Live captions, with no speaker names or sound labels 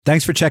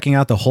Thanks for checking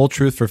out The Whole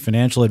Truth for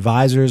Financial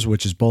Advisors,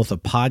 which is both a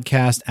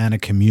podcast and a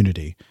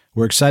community.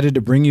 We're excited to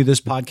bring you this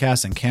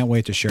podcast and can't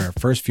wait to share our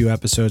first few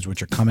episodes,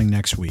 which are coming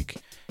next week.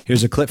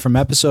 Here's a clip from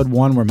episode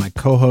 1 where my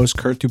co-host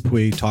Kurt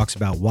Dupuis talks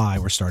about why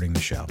we're starting the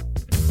show.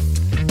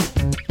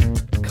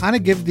 Kind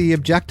of give the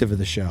objective of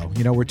the show.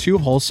 You know, we're two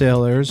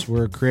wholesalers.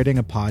 We're creating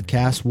a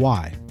podcast.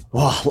 Why?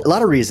 Well, a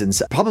lot of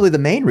reasons. Probably the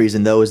main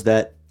reason, though, is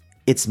that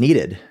it's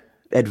needed.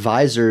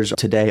 Advisors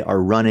today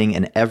are running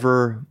an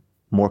ever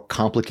more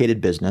complicated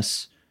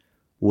business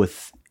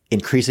with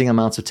increasing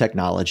amounts of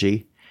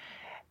technology.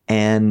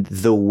 And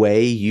the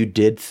way you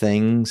did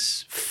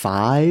things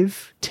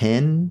 5,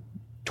 10,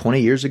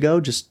 20 years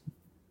ago,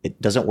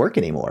 it doesn't work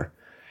anymore.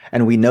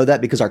 And we know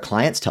that because our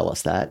clients tell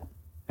us that.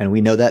 And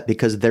we know that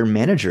because their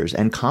managers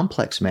and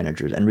complex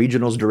managers and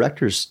regionals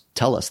directors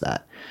tell us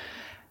that.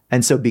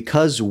 And so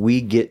because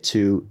we get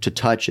to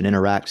touch and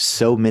interact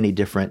so many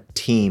different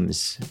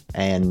teams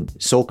and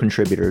sole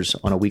contributors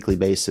on a weekly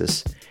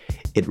basis,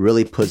 it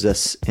really puts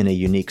us in a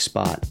unique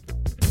spot.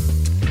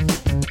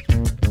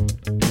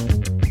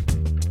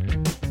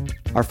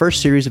 Our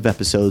first series of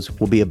episodes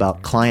will be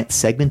about client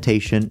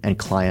segmentation and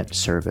client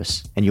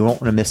service, and you won't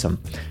want to miss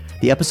them.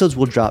 The episodes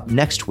will drop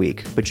next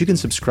week, but you can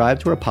subscribe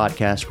to our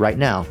podcast right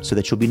now so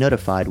that you'll be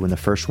notified when the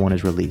first one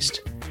is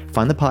released.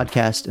 Find the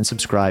podcast and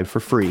subscribe for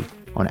free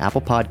on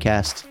Apple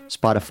Podcasts,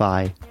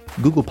 Spotify,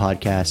 Google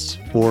Podcasts,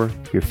 or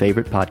your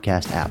favorite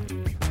podcast app.